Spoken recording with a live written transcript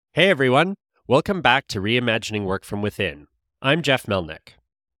Hey everyone, welcome back to Reimagining Work from Within. I'm Jeff Melnick.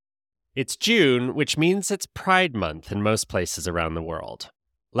 It's June, which means it's Pride Month in most places around the world.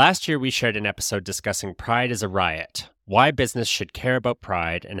 Last year we shared an episode discussing pride as a riot, why business should care about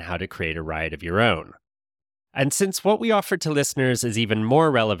pride, and how to create a riot of your own. And since what we offered to listeners is even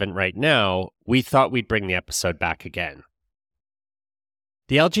more relevant right now, we thought we'd bring the episode back again.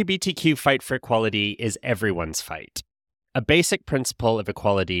 The LGBTQ fight for equality is everyone's fight. A basic principle of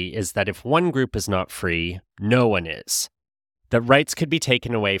equality is that if one group is not free, no one is. That rights could be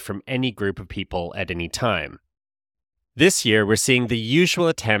taken away from any group of people at any time. This year, we're seeing the usual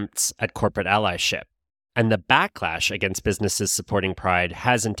attempts at corporate allyship, and the backlash against businesses supporting Pride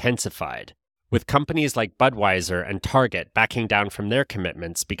has intensified, with companies like Budweiser and Target backing down from their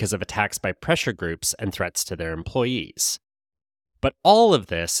commitments because of attacks by pressure groups and threats to their employees. But all of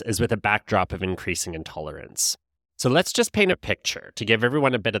this is with a backdrop of increasing intolerance. So let's just paint a picture to give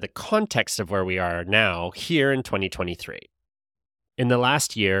everyone a bit of the context of where we are now here in 2023. In the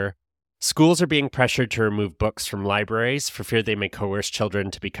last year, schools are being pressured to remove books from libraries for fear they may coerce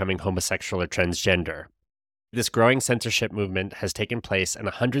children to becoming homosexual or transgender. This growing censorship movement has taken place in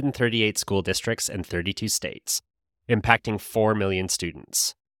 138 school districts in 32 states, impacting 4 million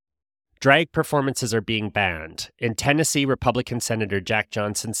students. Drag performances are being banned. In Tennessee, Republican Senator Jack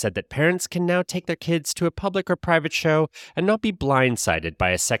Johnson said that parents can now take their kids to a public or private show and not be blindsided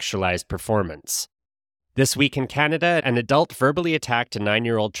by a sexualized performance. This week in Canada, an adult verbally attacked a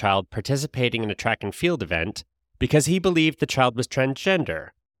 9-year-old child participating in a track and field event because he believed the child was transgender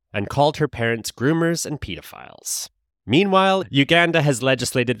and called her parents groomers and pedophiles. Meanwhile, Uganda has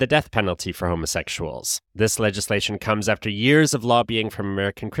legislated the death penalty for homosexuals. This legislation comes after years of lobbying from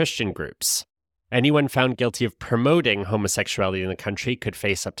American Christian groups. Anyone found guilty of promoting homosexuality in the country could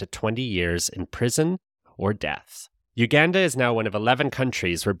face up to 20 years in prison or death. Uganda is now one of 11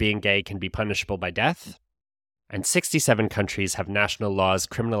 countries where being gay can be punishable by death, and 67 countries have national laws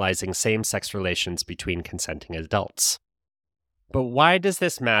criminalizing same-sex relations between consenting adults. But why does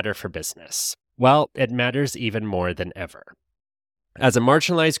this matter for business? Well, it matters even more than ever. As a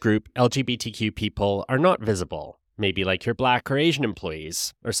marginalized group, LGBTQ people are not visible, maybe like your Black or Asian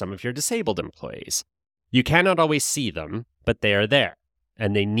employees, or some of your disabled employees. You cannot always see them, but they are there,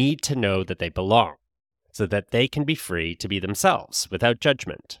 and they need to know that they belong, so that they can be free to be themselves without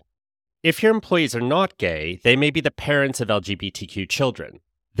judgment. If your employees are not gay, they may be the parents of LGBTQ children.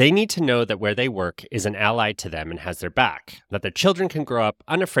 They need to know that where they work is an ally to them and has their back, that their children can grow up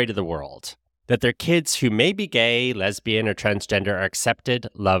unafraid of the world, that their kids who may be gay, lesbian, or transgender are accepted,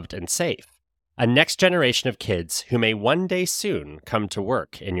 loved, and safe. A next generation of kids who may one day soon come to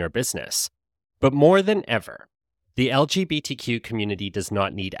work in your business. But more than ever, the LGBTQ community does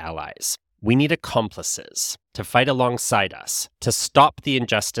not need allies. We need accomplices to fight alongside us, to stop the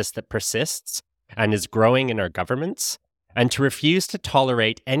injustice that persists and is growing in our governments, and to refuse to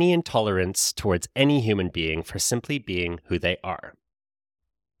tolerate any intolerance towards any human being for simply being who they are.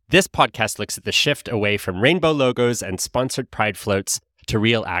 This podcast looks at the shift away from rainbow logos and sponsored pride floats to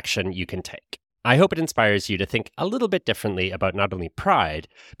real action you can take. I hope it inspires you to think a little bit differently about not only pride,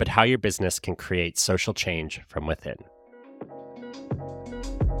 but how your business can create social change from within.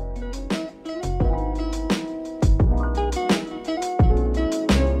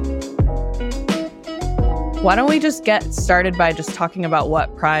 Why don't we just get started by just talking about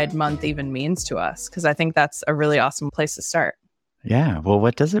what Pride Month even means to us? Because I think that's a really awesome place to start. Yeah. Well,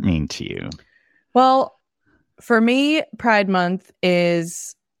 what does it mean to you? Well, for me, Pride Month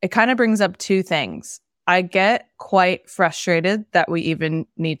it kind of brings up two things. I get quite frustrated that we even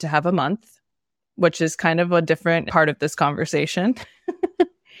need to have a month, which is kind of a different part of this conversation.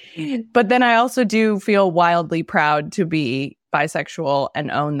 But then I also do feel wildly proud to be bisexual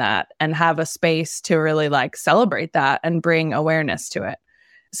and own that and have a space to really celebrate that and bring awareness to it.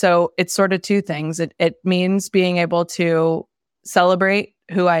 So it's sort of two things. It means being able to celebrate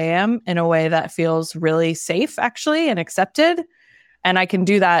who I am in a way that feels really safe, actually, and accepted. And I can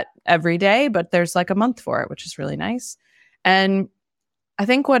do that every day, but there's a month for it, which is really nice. And I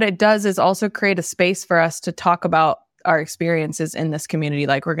think what it does is also create a space for us to talk about our experiences in this community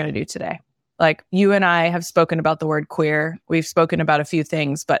like we're going to do today. You and I have spoken about the word queer. We've spoken about a few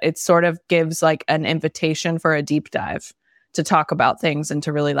things, but it sort of gives an invitation for a deep dive to talk about things and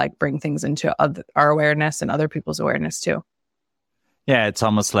to really bring things into our awareness and other people's awareness too. Yeah, it's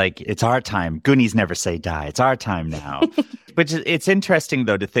almost like it's our time. Goonies never say die. It's our time now. Which it's interesting,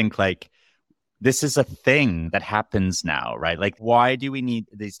 though, to think this is a thing that happens now, right? Why do we need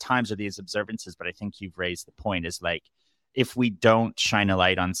these times or these observances? But I think you've raised the point is if we don't shine a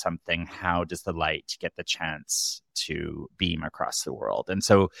light on something, how does the light get the chance to beam across the world? And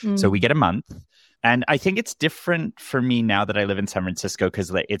so we get a month. And I think it's different for me now that I live in San Francisco,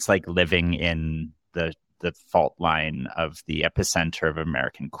 because it's like living in the fault line of the epicenter of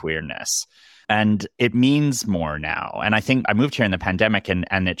American queerness. And it means more now. And I think I moved here in the pandemic and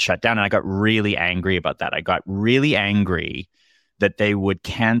it shut down. And I got really angry about that. I got really angry that they would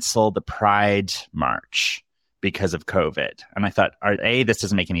cancel the Pride March because of COVID. And I thought, this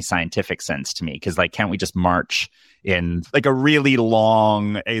doesn't make any scientific sense to me, because like, can't we just march in like a really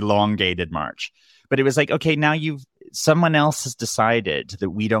long, elongated march? But it was like, okay, now someone else has decided that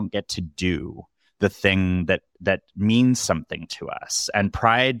we don't get to do the thing that means something to us. And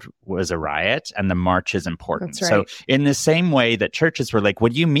Pride was a riot, and the march is important. That's right. So in the same way that churches were like,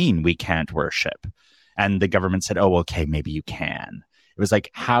 what do you mean we can't worship? And the government said, oh, okay, maybe you can. It was like,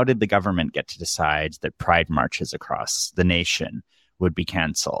 how did the government get to decide that Pride marches across the nation would be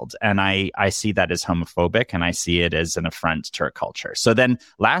canceled? And I see that as homophobic, and I see it as an affront to our culture. So then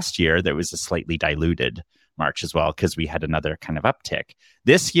last year, there was a slightly diluted march as well, because we had another kind of uptick.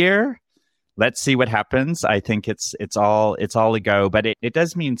 This year, let's see what happens. I think it's all a go, but it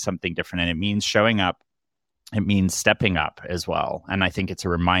does mean something different, and it means showing up. It means stepping up as well. And I think it's a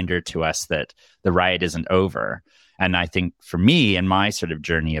reminder to us that the riot isn't over. And I think for me and my sort of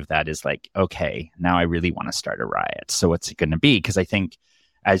journey of that is like, okay, now I really want to start a riot. So what's it going to be? Because I think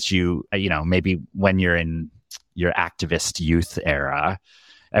as you know, maybe when you're in your activist youth era,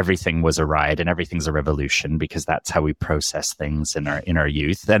 everything was a riot and everything's a revolution, because that's how we process things in our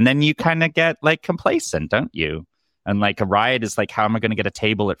youth. And then you kind of get like complacent, don't you? And like a riot is like, how am I going to get a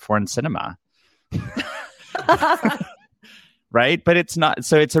table at Foreign Cinema? Right? But it's not.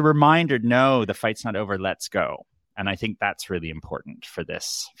 So it's a reminder, no, the fight's not over. Let's go. And I think that's really important for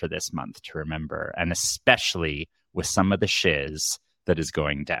this month to remember. And especially with some of the shiz that is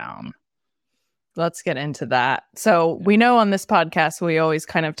going down. Let's get into that. So we know on this podcast, we always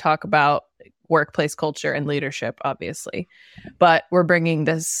kind of talk about workplace culture and leadership, obviously, but we're bringing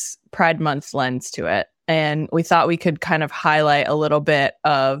this Pride Month lens to it. And we thought we could kind of highlight a little bit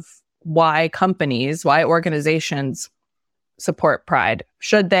of why organizations support Pride.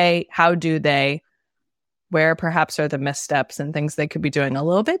 Should they? How do they? Where perhaps are the missteps and things they could be doing a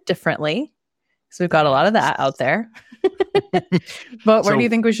little bit differently? So we've got a lot of that out there. But where do you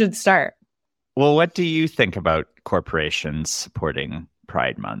think we should start? Well, what do you think about corporations supporting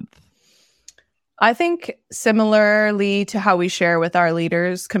Pride Month? I think similarly to how we share with our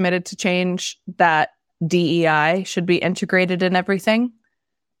leaders committed to change, that DEI should be integrated in everything.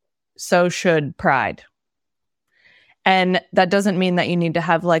 So should Pride. And that doesn't mean that you need to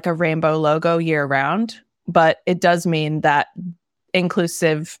have like a rainbow logo year round, but it does mean that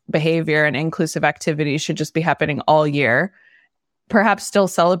inclusive behavior and inclusive activities should just be happening all year. Perhaps still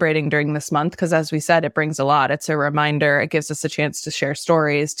celebrating during this month, because as we said, it brings a lot. It's a reminder. It gives us a chance to share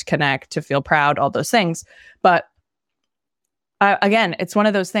stories, to connect, to feel proud, all those things. But again, it's one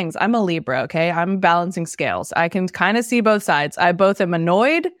of those things. I'm a Libra, okay? I'm balancing scales. I can kind of see both sides. I both am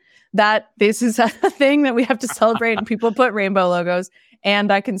annoyed that this is a thing that we have to celebrate and people put rainbow logos,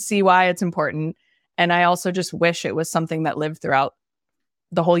 and I can see why it's important. And I also just wish it was something that lived throughout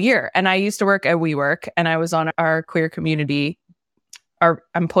the whole year. And I used to work at WeWork, and I was on our queer community, our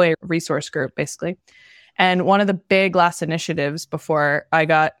employee resource group, basically. And one of the big last initiatives before I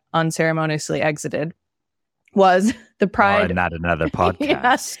got unceremoniously exited was the Pride. Not another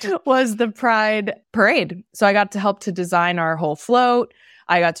podcast. Was the Pride parade. So I got to help to design our whole float.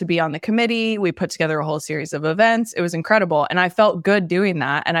 I got to be on the committee. We put together a whole series of events. It was incredible. And I felt good doing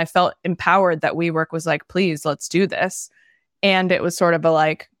that. And I felt empowered that WeWork was like, please, let's do this. And it was sort of a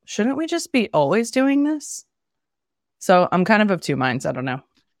like, shouldn't we just be always doing this? So I'm kind of two minds. I don't know.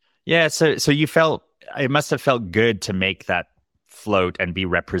 Yeah. So you felt, it must have felt good to make that float and be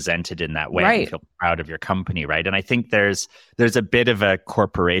represented in that way, right, and feel proud of your company, right? And I think there's a bit of a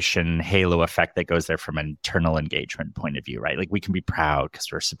corporation halo effect that goes there from an internal engagement point of view, right? Like we can be proud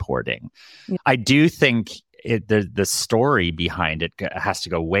because we're supporting. Yeah. I do think the story behind it has to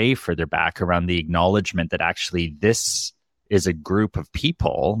go way further back around the acknowledgement that actually this is a group of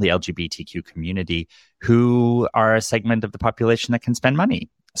people, the LGBTQ community, who are a segment of the population that can spend money.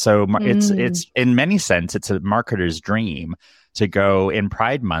 So it's in many sense, it's a marketer's dream to go in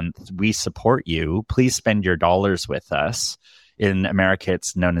Pride Month. We support you. Please spend your dollars with us. In America,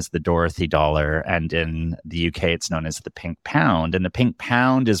 it's known as the Dorothy dollar. And in the UK, it's known as the pink pound. And the pink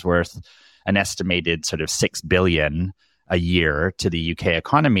pound is worth an estimated sort of 6 billion a year to the UK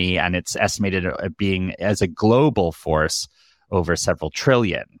economy. And it's estimated being as a global force over several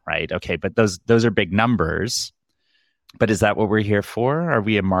trillion, right? Okay, but those are big numbers. But is that what we're here for? Are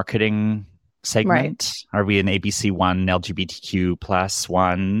we a marketing segment? Right. Are we an ABC1, LGBTQ plus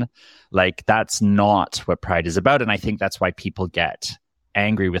one? Like, that's not what Pride is about. And I think that's why people get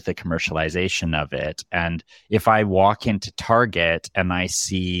angry with the commercialization of it. And if I walk into Target and I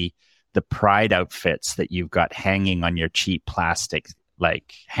see the Pride outfits that you've got hanging on your cheap plastic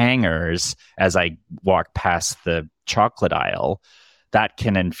like hangers as I walk past the chocolate aisle, that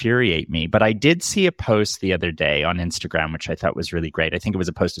can infuriate me. But I did see a post the other day on Instagram, which I thought was really great. I think it was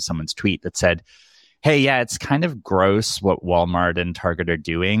a post of someone's tweet that said, hey, yeah, it's kind of gross what Walmart and Target are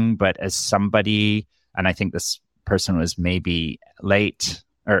doing. But as somebody, and I think this person was maybe late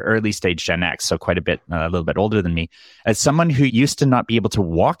or early stage Gen X, so quite a little bit older than me, as someone who used to not be able to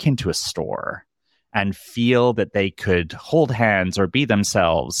walk into a store and feel that they could hold hands or be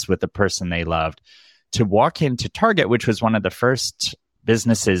themselves with the person they loved, to walk into Target, which was one of the first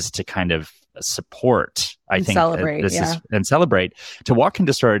businesses to kind of support, I think, celebrate, to walk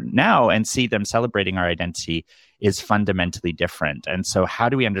into store now and see them celebrating our identity is fundamentally different. And so how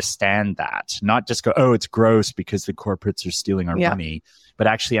do we understand that? Not just go, oh, it's gross because the corporates are stealing our money, but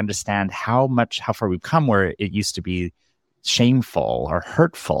actually understand how far we've come, where it used to be shameful or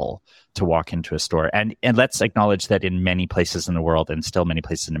hurtful to walk into a store. And let's acknowledge that in many places in the world, and still many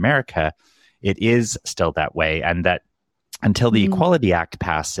places in America, it is still that way. And that until the Equality Act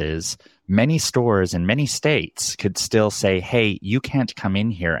passes, many stores in many states could still say, hey, you can't come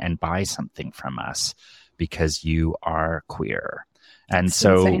in here and buy something from us because you are queer. And that's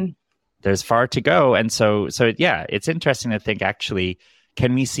so insane. There's far to go. And so yeah, it's interesting to think, actually,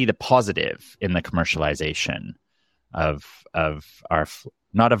 can we see the positive in the commercialization of our,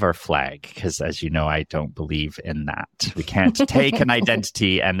 not of our flag, because as you know, I don't believe in that. We can't take an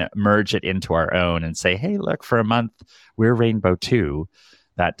identity and merge it into our own and say, hey, look, for a month, we're rainbow too.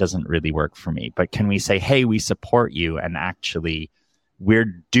 That doesn't really work for me. But can we say, hey, we support you, and actually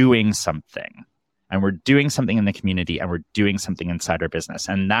we're doing something, and we're doing something in the community, and we're doing something inside our business.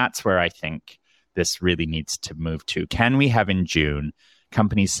 And that's where I think this really needs to move to. Can we have in June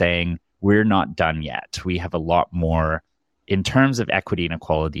companies saying, we're not done yet. We have a lot more in terms of equity and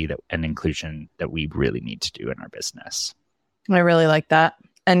equality and inclusion that we really need to do in our business. I really like that.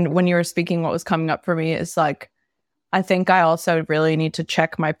 And when you were speaking, what was coming up for me is like, I think I also really need to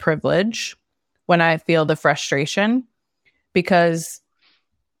check my privilege when I feel the frustration, because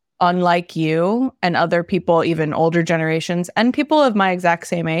unlike you and other people, even older generations and people of my exact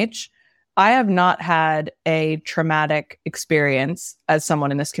same age, I have not had a traumatic experience as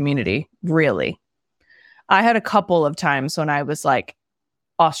someone in this community, really. I had a couple of times when I was like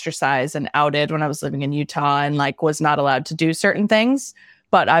ostracized and outed when I was living in Utah and like was not allowed to do certain things,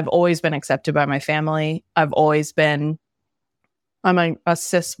 but I've always been accepted by my family. I'm a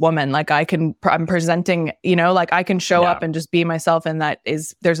cis woman. Like I'm presenting, like I can show up and just be myself. And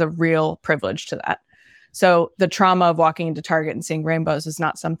there's a real privilege to that. So the trauma of walking into Target and seeing rainbows is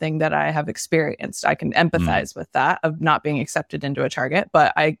not something that I have experienced. I can empathize with that, of not being accepted into a Target,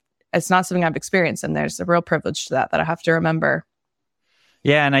 but it's not something I've experienced. And there's a real privilege to that I have to remember.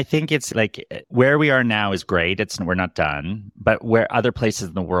 Yeah. And I think it's like where we are now is great. We're not done, but where other places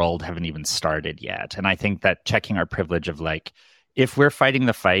in the world haven't even started yet. And I think that checking our privilege of like, if we're fighting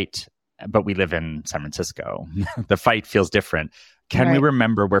the fight, but we live in San Francisco, the fight feels different. Can we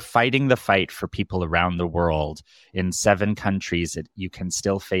remember we're fighting the fight for people around the world in 7 countries that you can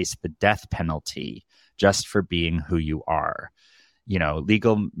still face the death penalty just for being who you are?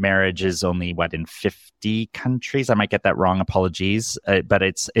 Legal marriage is only in 50 countries. I might get that wrong. Apologies. But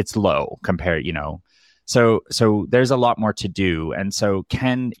it's low compared, So there's a lot more to do. And so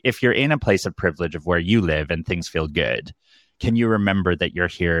if you're in a place of privilege of where you live and things feel good, can you remember that you're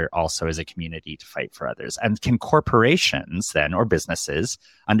here also as a community to fight for others? And can corporations then, or businesses,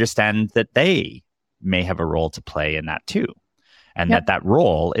 understand that they may have a role to play in that too? And that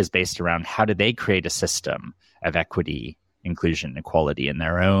role is based around how do they create a system of equity, inclusion, equality in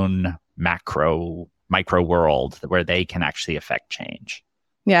their own micro world where they can actually affect change.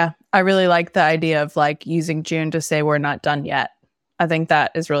 Yeah, I really like the idea of like using June to say we're not done yet. I think that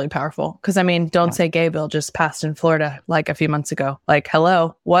is really powerful because, Don't Say Gay bill just passed in Florida like a few months ago. Like,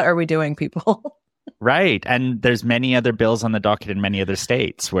 hello, what are we doing, people? Right. And there's many other bills on the docket in many other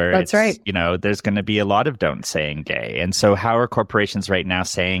states where that's right. There's going to be a lot of don't saying gay. And so how are corporations right now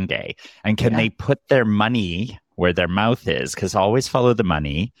saying gay? And can they put their money where their mouth is? Because always follow the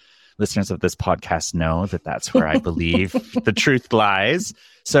money. Listeners of this podcast know that that's where I believe the truth lies.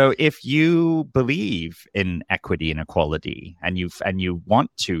 So if you believe in equity and equality and you want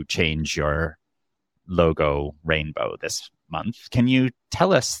to change your logo rainbow this month. Can you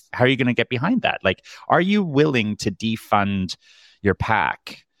tell us how you're going to get behind that? Like, are you willing to defund your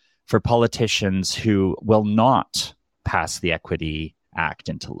PAC for politicians who will not pass the Equity Act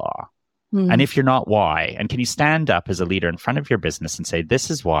into law? And if you're not, why? And can you stand up as a leader in front of your business and say,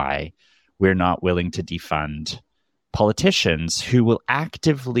 this is why we're not willing to defund politicians who will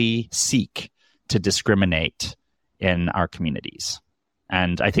actively seek to discriminate in our communities?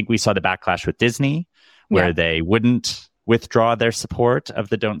 And I think we saw the backlash with Disney, where they wouldn't withdraw their support of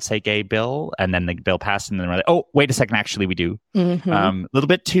the Don't Say Gay bill. And then the bill passed and then we're like, oh, wait a second, actually we do. A little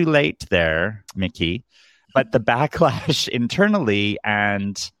bit too late there, Mickey. But the backlash internally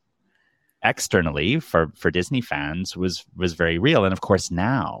and externally for Disney fans was very real. And of course,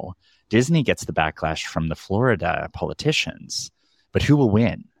 now Disney gets the backlash from the Florida politicians. But who will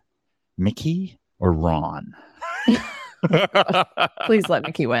win? Mickey or Ron? Please let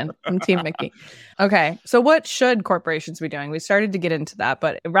Mickey win. I'm Team Mickey. Okay. So what should corporations be doing? We started to get into that,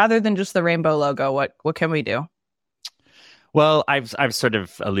 but rather than just the rainbow logo, what can we do? Well, I've sort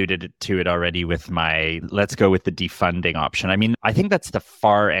of alluded to it already with my let's go with the defunding option. I mean, I think that's the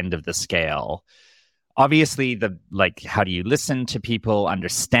far end of the scale. Obviously, how do you listen to people,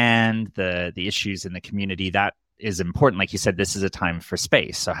 understand the issues in the community? That is important. Like you said, this is a time for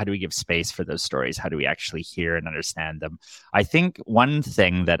space. So how do we give space for those stories? How do we actually hear and understand them? I think one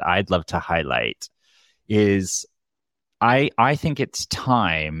thing that I'd love to highlight is I think it's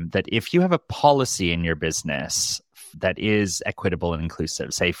time that if you have a policy in your business that is equitable and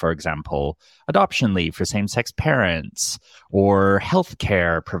inclusive, say, for example, adoption leave for same-sex parents or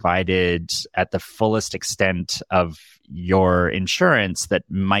healthcare provided at the fullest extent of your insurance that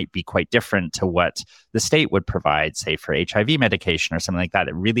might be quite different to what the state would provide, say, for HIV medication or something like that.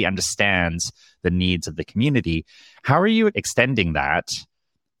 It really understands the needs of the community. How are you extending that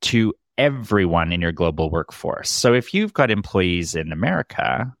to everyone in your global workforce? So if you've got employees in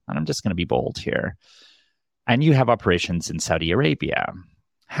America, and I'm just going to be bold here, and you have operations in Saudi Arabia,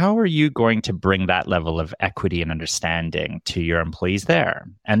 how are you going to bring that level of equity and understanding to your employees there?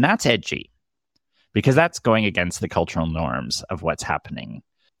 And that's edgy, because that's going against the cultural norms of what's happening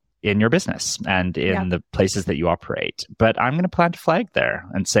in your business and in the places that you operate. But I'm going to plant a flag there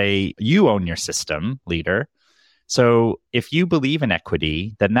and say, you own your system, leader. So if you believe in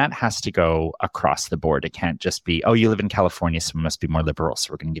equity, then that has to go across the board. It can't just be, oh, you live in California, so we must be more liberal,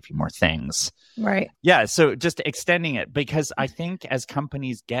 so we're going to give you more things. Right. Yeah, so just extending it, because I think as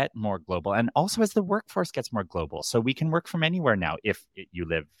companies get more global, and also as the workforce gets more global, so we can work from anywhere now if you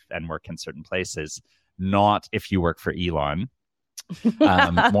live and work in certain places, not if you work for Elon.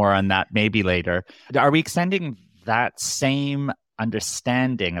 More on that maybe later. Are we extending that same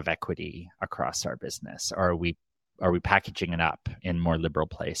understanding of equity across our business, or are we packaging it up in more liberal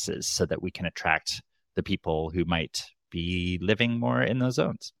places so that we can attract the people who might be living more in those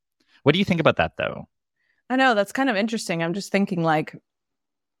zones? What do you think about that, though? I know, that's kind of interesting. I'm just thinking, like,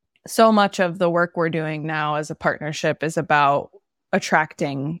 so much of the work we're doing now as a partnership is about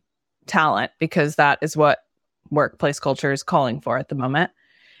attracting talent, because that is what workplace culture is calling for at the moment.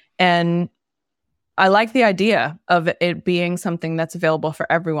 And I like the idea of it being something that's available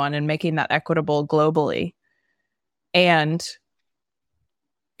for everyone and making that equitable globally. And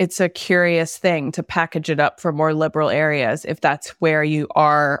it's a curious thing to package it up for more liberal areas if that's where you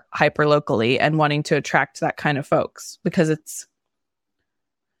are hyper locally and wanting to attract that kind of folks, because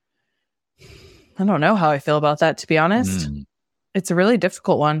I don't know how I feel about that, to be honest. It's a really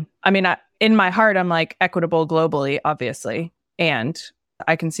difficult one. I mean, in my heart, I'm like equitable globally, obviously. And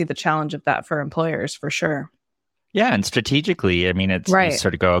I can see the challenge of that for employers for sure. Yeah, and strategically, I mean, it's you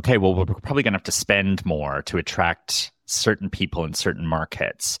sort of go, okay, well, we're probably going to have to spend more to attract certain people in certain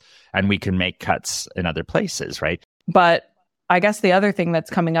markets, and we can make cuts in other places, right? But I guess the other thing that's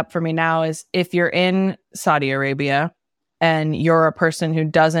coming up for me now is if you're in Saudi Arabia and you're a person who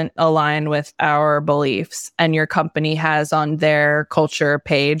doesn't align with our beliefs, and your company has on their culture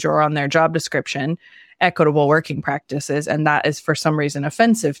page or on their job description equitable working practices, and that is for some reason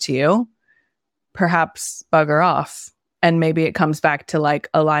offensive to you, perhaps bugger off. And maybe it comes back to like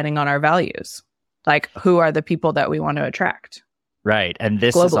aligning on our values. Like, who are the people that we want to attract? Right. And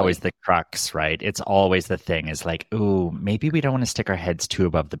this globally is always the crux, right? It's always the thing is like, ooh, maybe we don't want to stick our heads too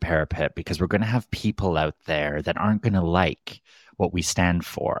above the parapet, because we're going to have people out there that aren't going to like what we stand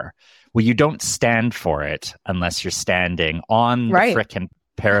for. Well, you don't stand for it unless you're standing on the frickin'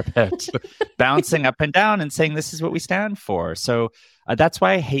 parapet, bouncing up and down and saying, this is what we stand for. So that's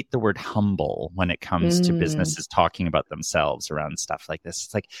why I hate the word humble when it comes to businesses talking about themselves around stuff like this.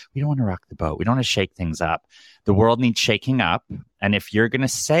 It's like, we don't want to rock the boat. We don't want to shake things up. The world needs shaking up. And if you're going to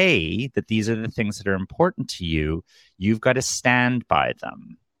say that these are the things that are important to you, you've got to stand by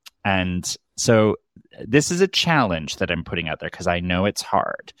them. And so this is a challenge that I'm putting out there because I know it's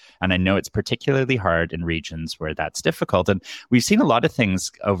hard. And I know it's particularly hard in regions where that's difficult. And we've seen a lot of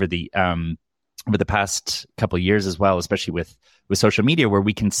things over the past couple of years as well, especially with social media, where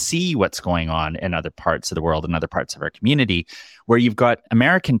we can see what's going on in other parts of the world and other parts of our community, where you've got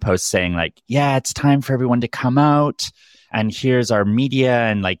American posts saying like, yeah, it's time for everyone to come out. And here's our media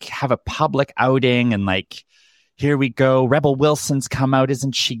and like have a public outing. And like, here we go. Rebel Wilson's come out.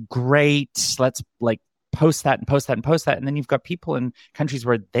 Isn't she great? Let's like post that and post that and post that. And then you've got people in countries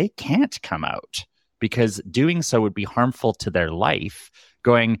where they can't come out because doing so would be harmful to their life,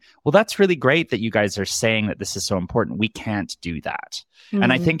 going, well, that's really great that you guys are saying that this is so important. We can't do that. Mm-hmm.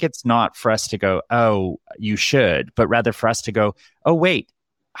 And I think it's not for us to go, oh, you should, but rather for us to go, oh, wait,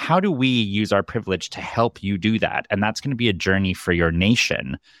 how do we use our privilege to help you do that? And that's going to be a journey for your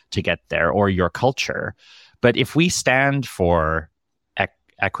nation to get there or your culture. But if we stand for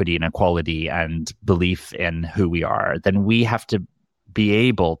equity and equality and belief in who we are, then we have to be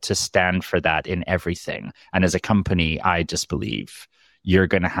able to stand for that in everything. And as a company, I just believe you're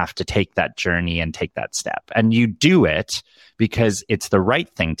going to have to take that journey and take that step. And you do it because it's the right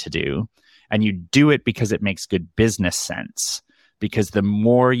thing to do. And you do it because it makes good business sense. Because the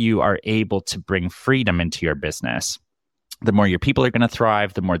more you are able to bring freedom into your business, the more your people are going to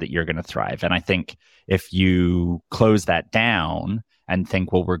thrive, the more that you're going to thrive. And I think if you close that down and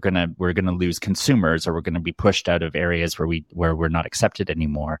think, well, we're going to lose consumers, or we're going to be pushed out of areas where we're not accepted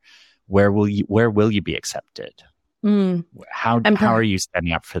anymore, where will you be accepted? How are you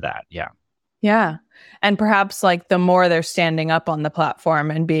standing up for that? Yeah. And perhaps like the more they're standing up on the platform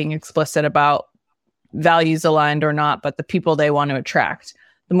and being explicit about values aligned or not, but the people they want to attract,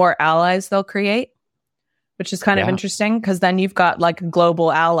 the more allies they'll create, which is kind of interesting, because then you've got like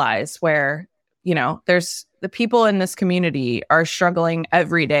global allies where, you know, there's the people in this community are struggling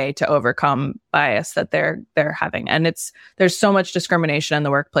every day to overcome bias that they're having. And there's so much discrimination in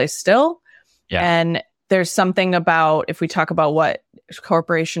the workplace still. Yeah. And there's something about, if we talk about what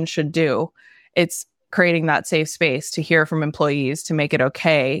corporations should do, it's creating that safe space to hear from employees, to make it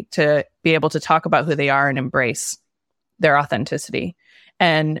okay to be able to talk about who they are and embrace their authenticity.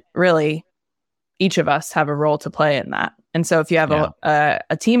 And really, each of us have a role to play in that. And so if you have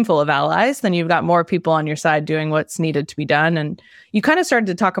a team full of allies, then you've got more people on your side doing what's needed to be done. And you kind of started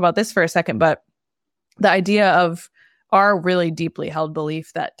to talk about this for a second, but the idea of our really deeply held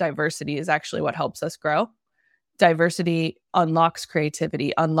belief that diversity is actually what helps us grow. Diversity unlocks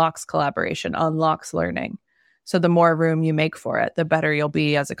creativity, unlocks collaboration, unlocks learning. So the more room you make for it, the better you'll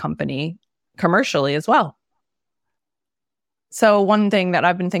be as a company commercially as well. So one thing that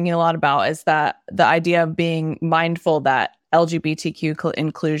I've been thinking a lot about is that the idea of being mindful that LGBTQ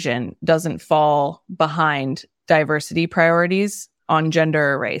inclusion doesn't fall behind diversity priorities on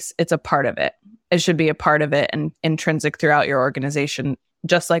gender or race. It's a part of it. It should be a part of it and intrinsic throughout your organization,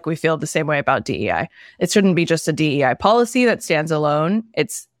 just like we feel the same way about DEI. It shouldn't be just a DEI policy that stands alone.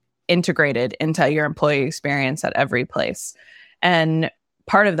 It's integrated into your employee experience at every place. And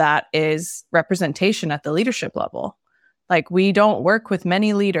part of that is representation at the leadership level. Like, we don't work with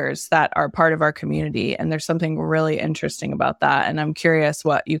many leaders that are part of our community. And there's something really interesting about that. And I'm curious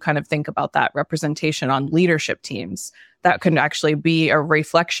what you kind of think about that representation on leadership teams that can actually be a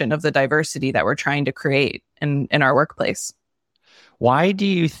reflection of the diversity that we're trying to create in our workplace. Why do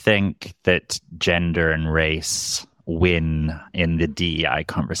you think that gender and race win in the DEI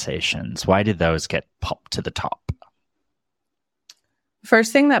conversations? Why did those get popped to the top?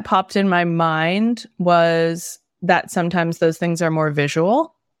 First thing that popped in my mind was that sometimes those things are more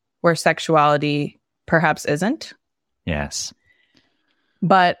visual, where sexuality perhaps isn't. Yes.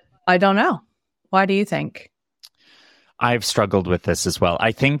 But I don't know. Why do you think? I've struggled with this as well.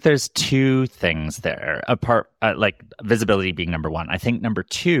 I think there's two things there, apart, like visibility being number one. I think number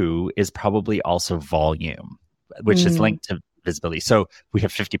two is probably also volume, which is linked to visibility. So we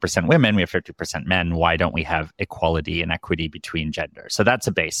have 50% women, we have 50% men. Why don't we have equality and equity between genders? So that's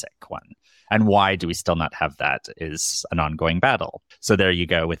a basic one. And why do we still not have that is an ongoing battle. So there you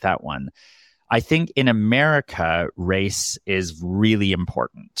go with that one. I think in America, race is really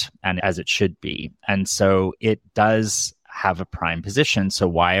important, and as it should be. And so it does have a prime position. So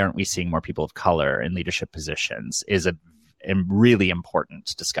why aren't we seeing more people of color in leadership positions is really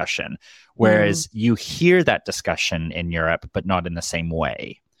important discussion. Whereas you hear that discussion in Europe, but not in the same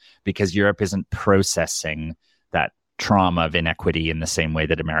way, because Europe isn't processing that trauma of inequity in the same way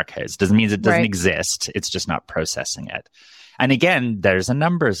that America is. Doesn't mean it doesn't exist. It's just not processing it. And again, there's a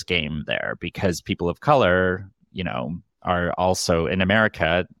numbers game there, because people of color, are also in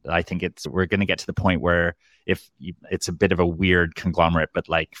America. I think we're going to get to the point where it's a bit of a weird conglomerate, but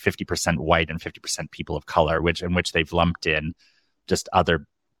like 50% white and 50% people of color, in which they've lumped in just other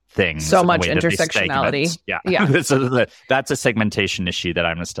things. So much intersectionality. Yeah. So that's a segmentation issue that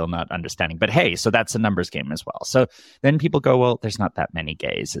I'm still not understanding. But hey, so that's a numbers game as well. So then people go, well, there's not that many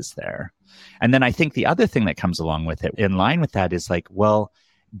gays, is there? And then I think the other thing that comes along with it, in line with that, is like, well,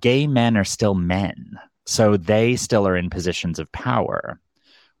 gay men are still men. So they still are in positions of power.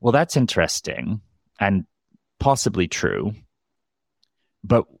 Well, that's interesting and possibly true.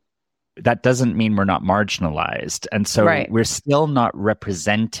 But that doesn't mean we're not marginalized. And so we're still not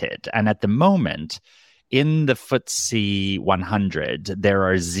represented. And at the moment, in the FTSE 100, there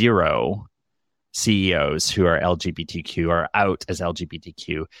are 0 CEOs who are LGBTQ or out as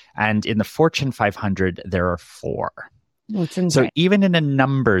LGBTQ. And in the Fortune 500, there are 4. So even in a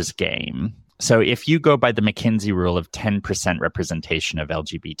numbers game, so if you go by the McKinsey rule of 10% representation of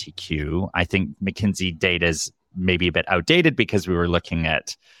LGBTQ, I think McKinsey data is maybe a bit outdated, because we were looking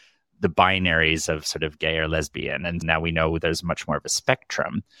at the binaries of sort of gay or lesbian, and now we know there's much more of a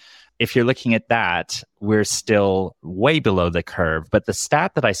spectrum. If you're looking at that, we're still way below the curve. But the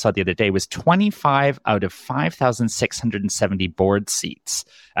stat that I saw the other day was 25 out of 5,670 board seats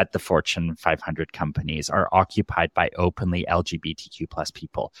at the Fortune 500 companies are occupied by openly LGBTQ plus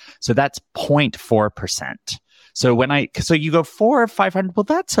people. So that's 0.4%. So you go 4 or 500, well,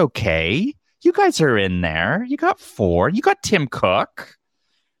 that's okay. You guys are in there. You got 4. You got Tim Cook.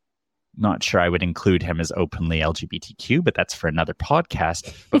 Not sure I would include him as openly LGBTQ, but that's for another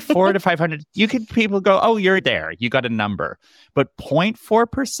podcast. But 4 to 500, people go, oh, you're there. You got a number. But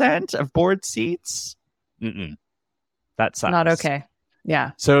 0.4% of board seats? That sucks. Not okay.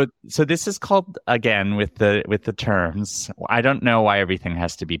 Yeah. So this is called, again, with the terms, I don't know why everything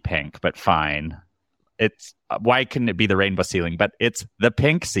has to be pink, but fine. It's why couldn't it be the rainbow ceiling? But it's the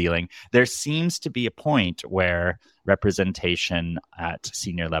pink ceiling. There seems to be a point where representation at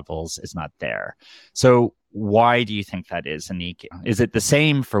senior levels is not there. So why do you think that is, Anik? Is it the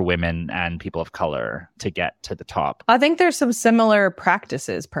same for women and people of color to get to the top? I think there's some similar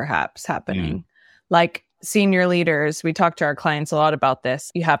practices perhaps happening. Like senior leaders, we talk to our clients a lot about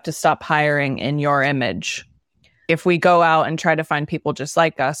this. You have to stop hiring in your image. If we go out and try to find people just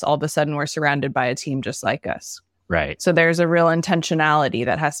like us, all of a sudden we're surrounded by a team just like us. Right. So there's a real intentionality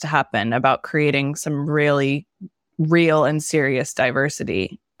that has to happen about creating some really real and serious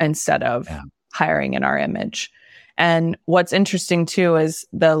diversity instead of hiring in our image. And what's interesting too is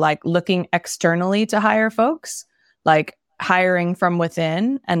the looking externally to hire folks, like hiring from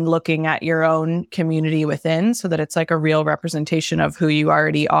within and looking at your own community within, so that it's like a real representation of who you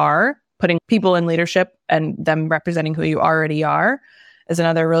already are. Putting people in leadership and them representing who you already are is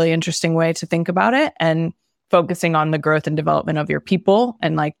another really interesting way to think about it, and focusing on the growth and development of your people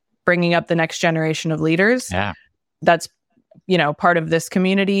and like bringing up the next generation of leaders. Yeah. That's, part of this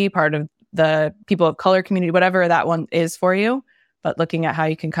community, part of the people of color community, whatever that one is for you, but looking at how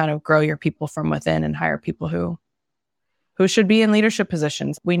you can kind of grow your people from within and hire people who should be in leadership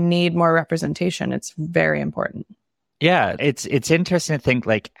positions. We need more representation. It's very important. Yeah, it's interesting to think,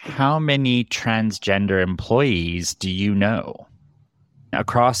 like, how many transgender employees do you know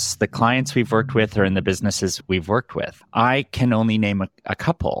across the clients we've worked with or in the businesses we've worked with? I can only name a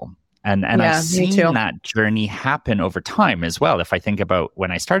couple. And I've seen that journey happen over time as well. If I think about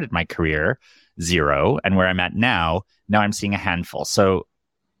when I started my career, 0, and where I'm at now I'm seeing a handful. So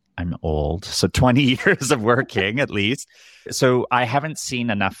I'm old, so 20 years of working at least. So I haven't seen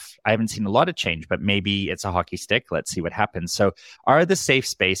a lot of change, but maybe it's a hockey stick. Let's see what happens. So are the safe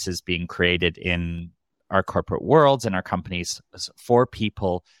spaces being created in our corporate worlds and our companies for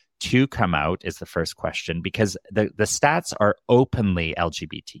people to come out is the first question, because the stats are openly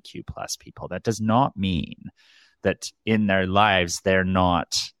LGBTQ plus people. That does not mean that in their lives, they're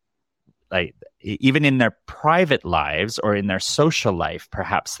not, like, even in their private lives or in their social life,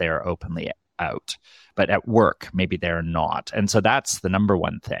 perhaps they are openly out, but at work, maybe they're not. And so that's the number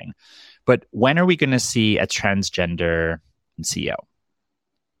one thing. But when are we going to see a transgender CEO?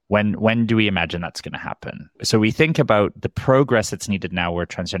 When do we imagine that's going to happen? So we think about the progress that's needed now, where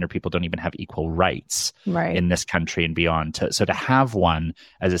transgender people don't even have equal rights in this country and beyond. So to have one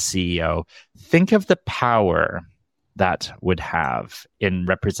as a CEO, think of the power that would have in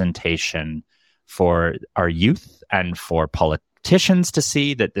representation for our youth and for politicians to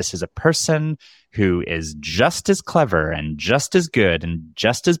see that this is a person who is just as clever and just as good and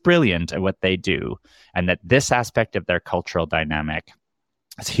just as brilliant at what they do, and that this aspect of their cultural dynamic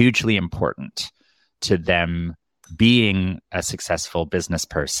is hugely important to them being a successful business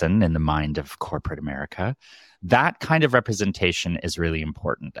person in the mind of corporate America. That kind of representation is really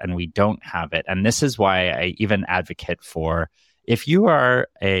important, and we don't have it. And this is why I even advocate for, if you are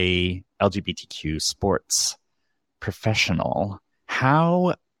a LGBTQ sports professional,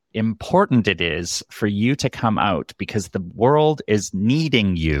 how important it is for you to come out, because the world is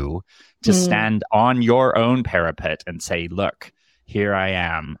needing you to stand on your own parapet and say, look, here I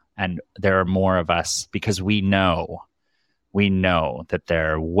am. And there are more of us, because we know that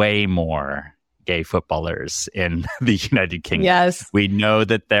there are way more gay footballers in the United Kingdom. Yes. We know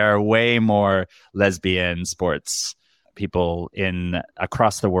that there are way more lesbian sports people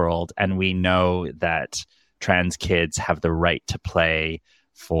across the world. And we know that trans kids have the right to play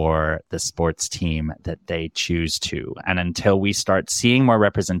for the sports team that they choose to. And until we start seeing more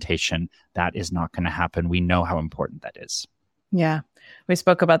representation, that is not going to happen. We know how important that is. Yeah. We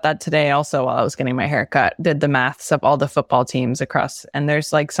spoke about that today also while I was getting my hair cut. Did the maths of all the football teams across, and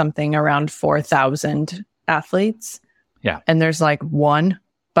there's like something around 4,000 athletes. Yeah. And there's like one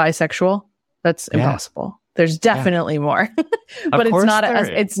bisexual. That's impossible. There's definitely more. But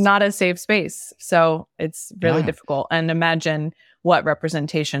it's not a safe space. So it's really difficult. And imagine what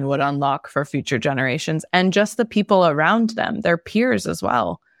representation would unlock for future generations and just the people around them, their peers as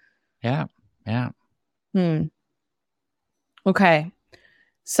well. Yeah. Yeah. Okay.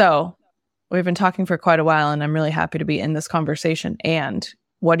 So we've been talking for quite a while, and I'm really happy to be in this conversation. And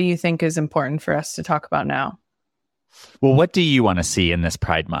what do you think is important for us to talk about now? Well, what do you want to see in this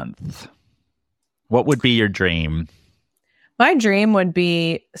Pride Month? What would be your dream? My dream would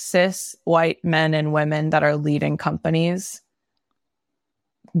be cis white men and women that are leading companies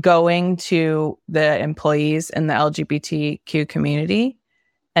going to the employees in the LGBTQ community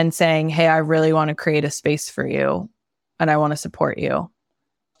and saying, hey, I really want to create a space for you and I want to support you.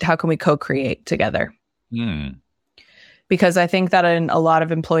 How can we co-create together? Because I think that in a lot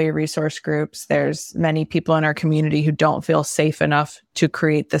of employee resource groups, there's many people in our community who don't feel safe enough to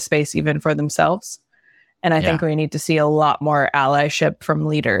create the space even for themselves. And I think we need to see a lot more allyship from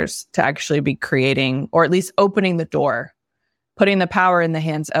leaders to actually be creating, or at least opening the door, putting the power in the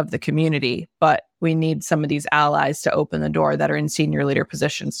hands of the community. But we need some of these allies to open the door that are in senior leader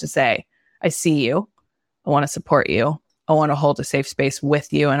positions to say, I see you. I want to support you. I want to hold a safe space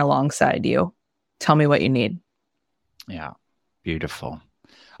with you and alongside you. Tell me what you need. Yeah, beautiful.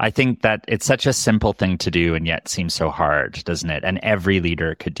 I think that it's such a simple thing to do and yet seems so hard, doesn't it? And every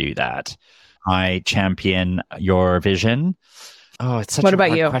leader could do that. I champion your vision. Oh, it's such a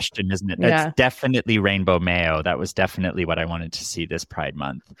hard question, isn't it? Yeah. It's definitely Rainbow Mayo. That was definitely what I wanted to see this Pride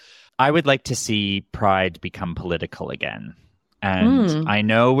Month. I would like to see Pride become political again. And I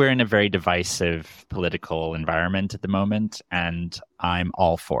know we're in a very divisive political environment at the moment, and I'm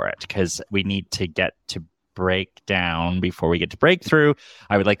all for it because we need to get to break down before we get to breakthrough.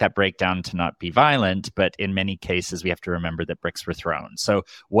 I would like that breakdown to not be violent, but in many cases, we have to remember that bricks were thrown. So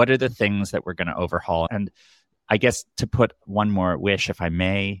what are the things that we're going to overhaul? And I guess to put one more wish, if I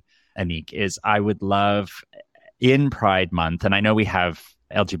may, Anik, is I would love in Pride Month, and I know we have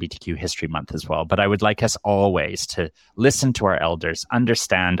LGBTQ History Month as well, but I would like us always to listen to our elders,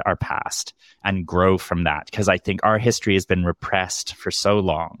 understand our past, and grow from that. Because I think our history has been repressed for so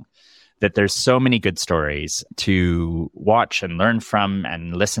long that there's so many good stories to watch and learn from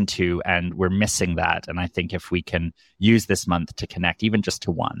and listen to, and we're missing that. And I think if we can use this month to connect even just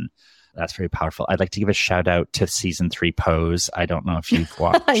to one, that's very powerful. I'd like to give a shout out to season 3 Pose. I don't know if you've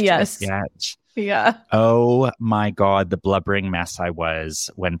watched it yet. Yeah. Oh my God, the blubbering mess I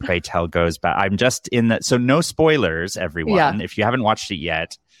was when Pray Tell goes back. I'm just in the, so no spoilers, everyone. Yeah. If you haven't watched it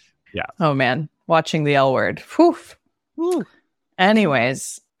yet. Yeah. Oh man, watching the L Word. Whew. Woo.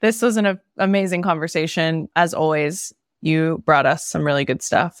 Anyways, this was an amazing conversation. As always, you brought us some really good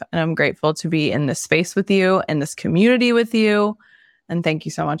stuff, and I'm grateful to be in this space with you, in this community with you. And thank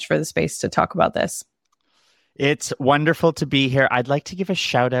you so much for the space to talk about this. It's wonderful to be here. I'd like to give a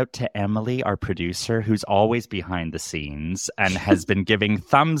shout out to Emily, our producer, who's always behind the scenes and has been giving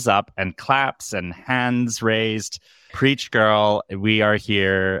thumbs up and claps and hands raised. Preach, girl. We are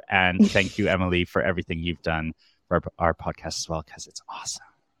here. And thank you, Emily, for everything you've done for our podcast as well, because it's awesome.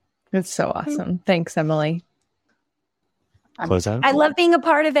 It's so awesome. Thanks, Emily. Close out. I love being a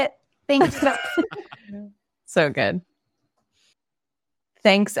part of it. Thanks. So good.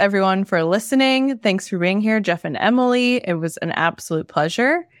 Thanks, everyone, for listening. Thanks for being here, Jeff and Emily. It was an absolute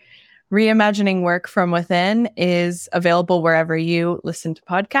pleasure. Reimagining Work from Within is available wherever you listen to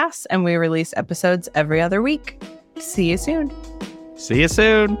podcasts, and we release episodes every other week. See you soon. See you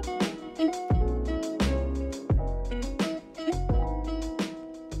soon.